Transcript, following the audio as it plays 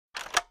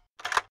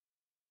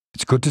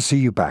Good to see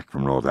you back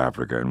from North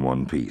Africa in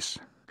one piece.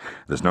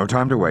 There's no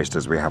time to waste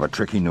as we have a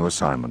tricky new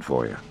assignment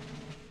for you.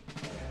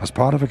 As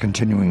part of a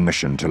continuing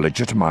mission to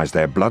legitimize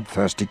their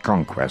bloodthirsty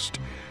conquest,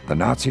 the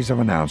Nazis have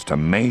announced a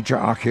major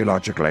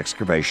archaeological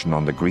excavation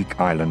on the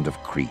Greek island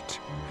of Crete.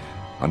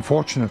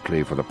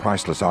 Unfortunately for the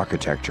priceless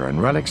architecture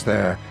and relics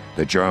there,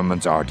 the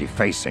Germans are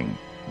defacing,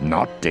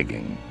 not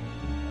digging.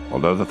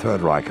 Although the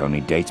Third Reich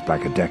only dates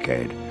back a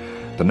decade,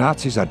 the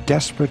Nazis are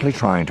desperately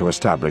trying to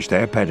establish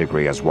their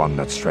pedigree as one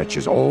that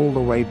stretches all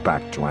the way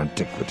back to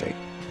antiquity.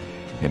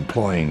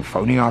 Employing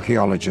phony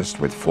archaeologists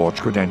with forged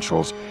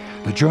credentials,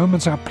 the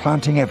Germans are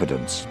planting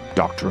evidence,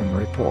 doctoring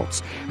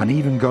reports, and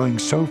even going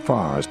so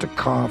far as to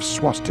carve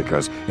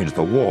swastikas into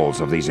the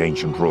walls of these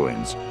ancient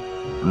ruins.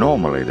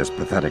 Normally, this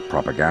pathetic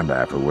propaganda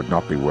effort would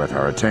not be worth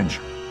our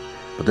attention,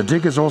 but the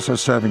dig is also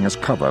serving as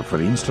cover for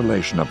the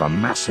installation of a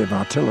massive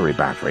artillery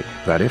battery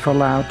that, if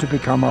allowed to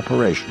become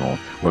operational,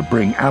 will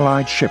bring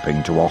Allied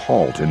shipping to a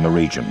halt in the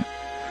region.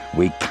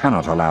 We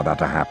cannot allow that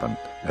to happen,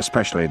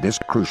 especially at this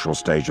crucial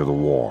stage of the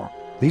war.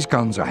 These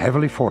guns are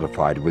heavily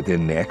fortified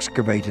within the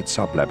excavated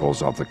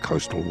sublevels of the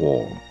coastal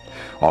wall.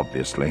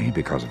 Obviously,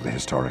 because of the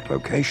historic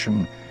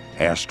location,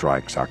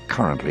 airstrikes are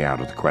currently out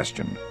of the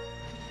question.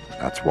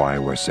 That's why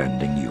we're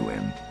sending you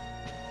in.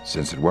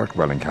 Since it worked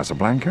well in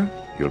Casablanca,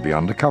 you'll be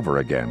undercover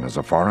again as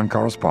a foreign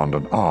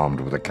correspondent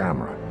armed with a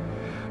camera.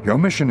 Your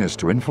mission is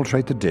to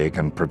infiltrate the dig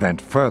and prevent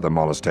further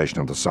molestation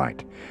of the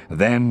site.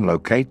 Then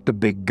locate the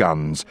big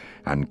guns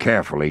and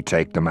carefully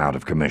take them out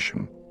of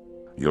commission.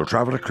 You'll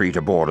travel to Crete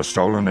aboard a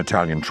stolen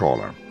Italian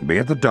trawler. Be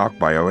at the dock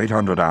by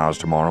 0800 hours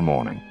tomorrow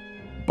morning.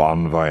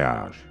 Bon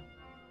voyage.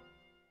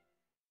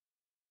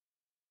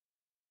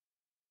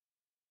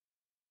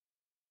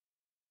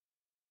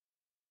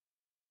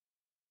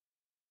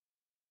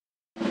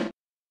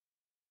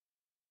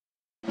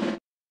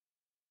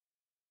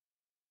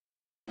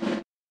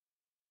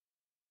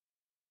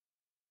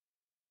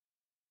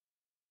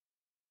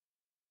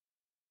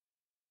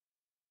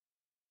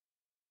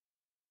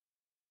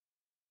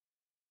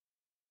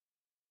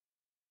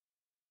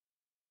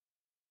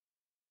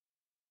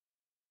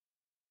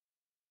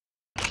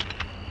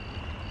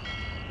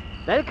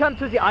 Welcome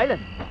to the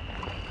island.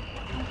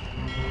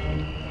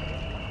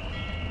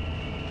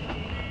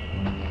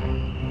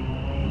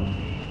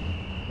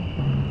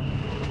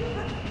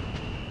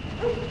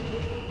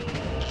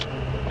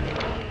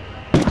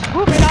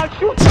 Move it out,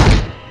 shoot!